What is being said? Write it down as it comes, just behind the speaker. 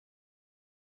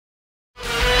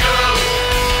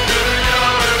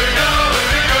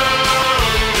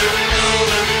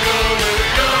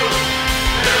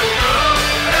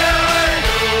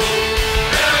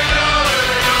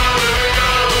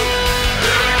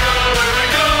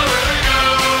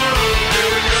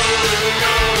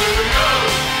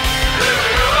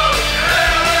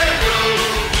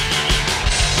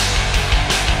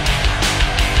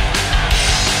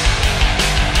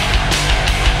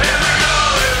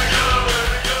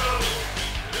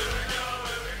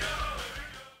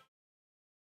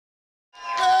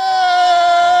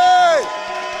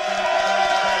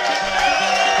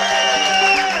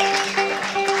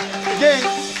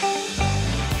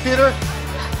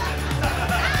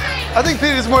I think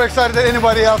Pete is more excited than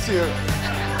anybody else here.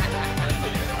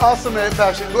 Awesome, man,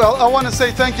 Passion. Well, I want to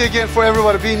say thank you again for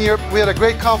everybody being here. We had a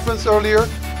great conference earlier.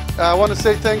 I want to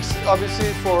say thanks,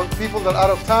 obviously, for people that are out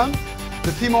of town,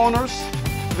 the team owners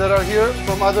that are here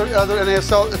from other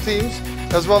NASL teams,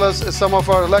 as well as some of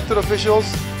our elected officials,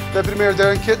 Deputy Mayor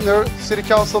Darren Kittner, City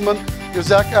Councilman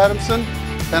Zach Adamson,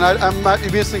 and I might be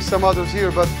missing some others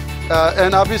here, but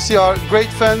and obviously our great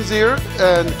fans here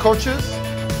and coaches.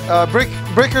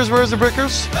 Brickers, where's the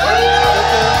Brickers?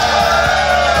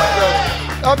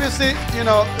 Obviously, you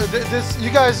know,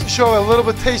 you guys show a little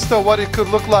bit taste of what it could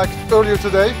look like earlier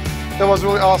today. That was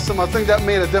really awesome. I think that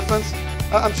made a difference.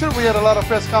 I'm sure we had a lot of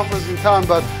press conferences in town,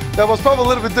 but that was probably a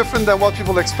little bit different than what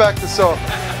people expected. So,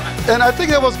 and I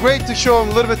think that was great to show them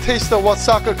a little bit taste of what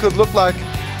soccer could look like,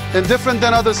 and different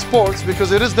than other sports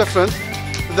because it is different.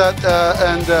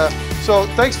 So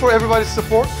thanks for everybody's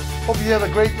support. Hope you have a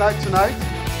great night tonight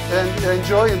and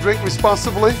enjoy and drink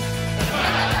responsibly.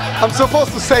 I'm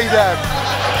supposed to say that,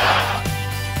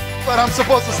 but I'm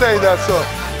supposed to say that. So,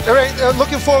 all right,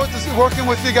 looking forward to working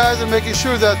with you guys and making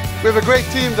sure that we have a great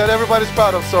team that everybody's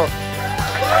proud of. So,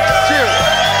 cheers.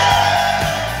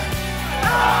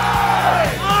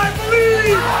 I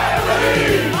believe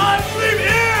in. I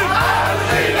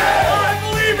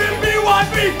believe in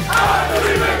BYB. I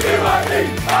believe in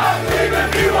BYB. I believe in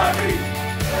BYB.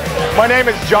 My name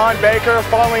is John Baker,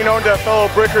 formerly known to fellow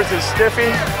Brickers as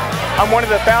Stiffy. I'm one of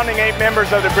the founding 8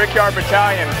 members of the Brickyard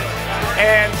Battalion.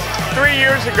 And 3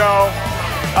 years ago,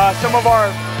 some of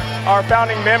our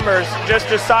founding members just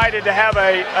decided to have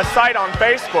a site on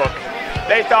Facebook.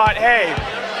 They thought, hey,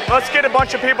 let's get a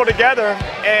bunch of people together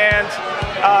and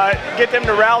get them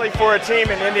to rally for a team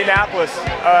in Indianapolis,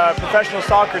 a professional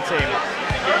soccer team.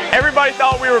 Everybody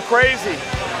thought we were crazy,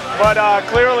 but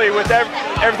clearly with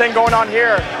everything going on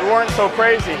here, we weren't so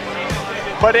crazy.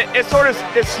 But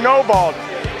it snowballed.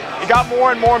 It got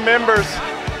more and more members,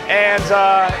 and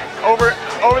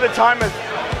over the time of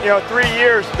 3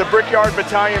 years, the Brickyard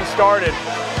Battalion started.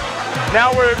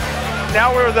 Now we're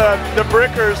the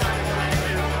Brickers.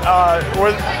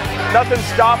 Nothing's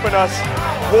stopping us.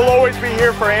 We'll always be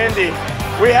here for Indy.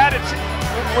 We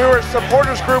were a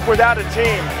supporters group without a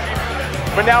team,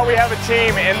 but now we have a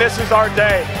team, and this is our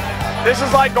day. This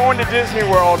is like going to Disney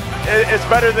World. It's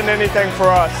better than anything for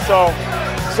us. So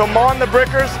Mon the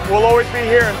Brickers will always be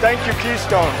here, and thank you,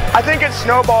 Keystone. I think it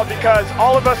snowballed because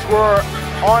all of us were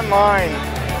online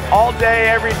all day,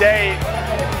 every day.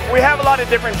 We have a lot of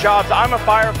different jobs. I'm a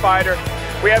firefighter.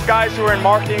 We have guys who are in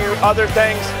marketing, other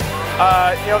things.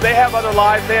 They have other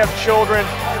lives, they have children,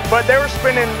 but they were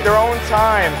spending their own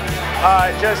time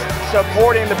just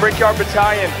supporting the Brickyard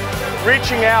Battalion,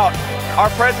 reaching out. Our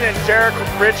president, Derek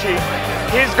Ritchie,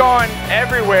 he's gone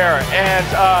everywhere and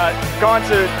gone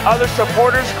to other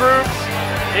supporters groups,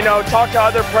 talked to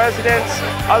other presidents,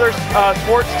 other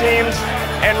sports teams,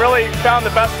 and really found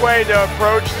the best way to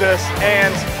approach this.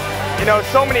 And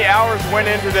so many hours went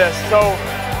into this, so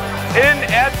it isn't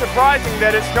as surprising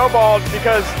that it snowballed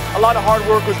because a lot of hard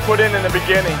work was put in the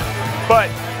beginning.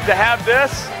 But to have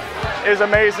this is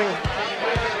amazing,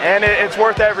 and it's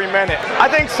worth every minute. I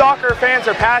think soccer fans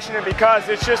are passionate because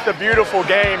it's just a beautiful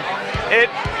game.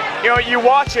 You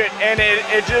watch it and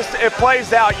it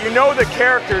plays out. You know the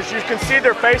characters, you can see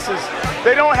their faces.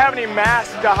 They don't have any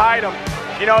masks to hide them.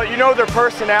 You know their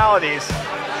personalities.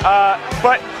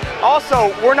 But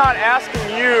also, we're not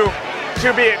asking you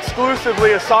to be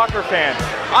exclusively a soccer fan.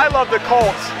 I love the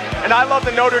Colts and I love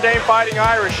the Notre Dame Fighting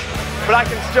Irish, but I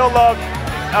can still love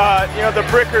the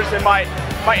Brickers and my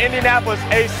Indianapolis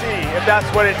AC, if that's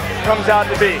what it comes out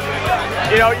to be.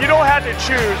 You don't have to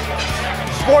choose.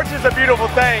 Sports is a beautiful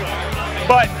thing,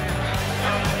 but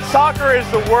soccer is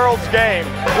the world's game.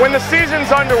 When the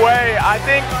season's underway, I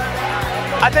think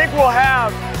we'll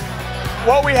have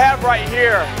what we have right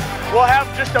here. We'll have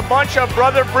just a bunch of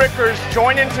brother Brickers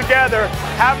joining together,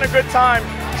 having a good time,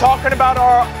 talking about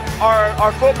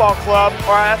our football club,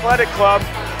 our athletic club,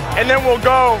 and then we'll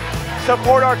go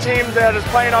support our team that is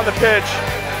playing on the pitch.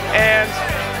 And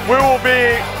we will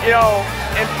be,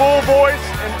 in full voice,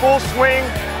 in full swing,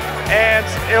 and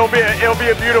it'll be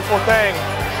a beautiful thing.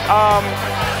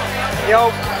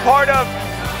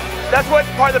 That's what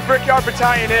part of the Brickyard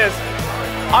Battalion is.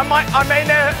 I might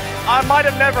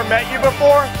have never met you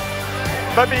before,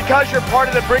 but because you're part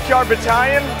of the Brickyard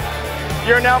Battalion,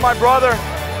 you're now my brother,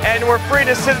 and we're free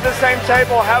to sit at the same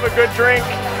table, have a good drink,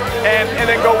 and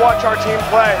then go watch our team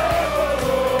play.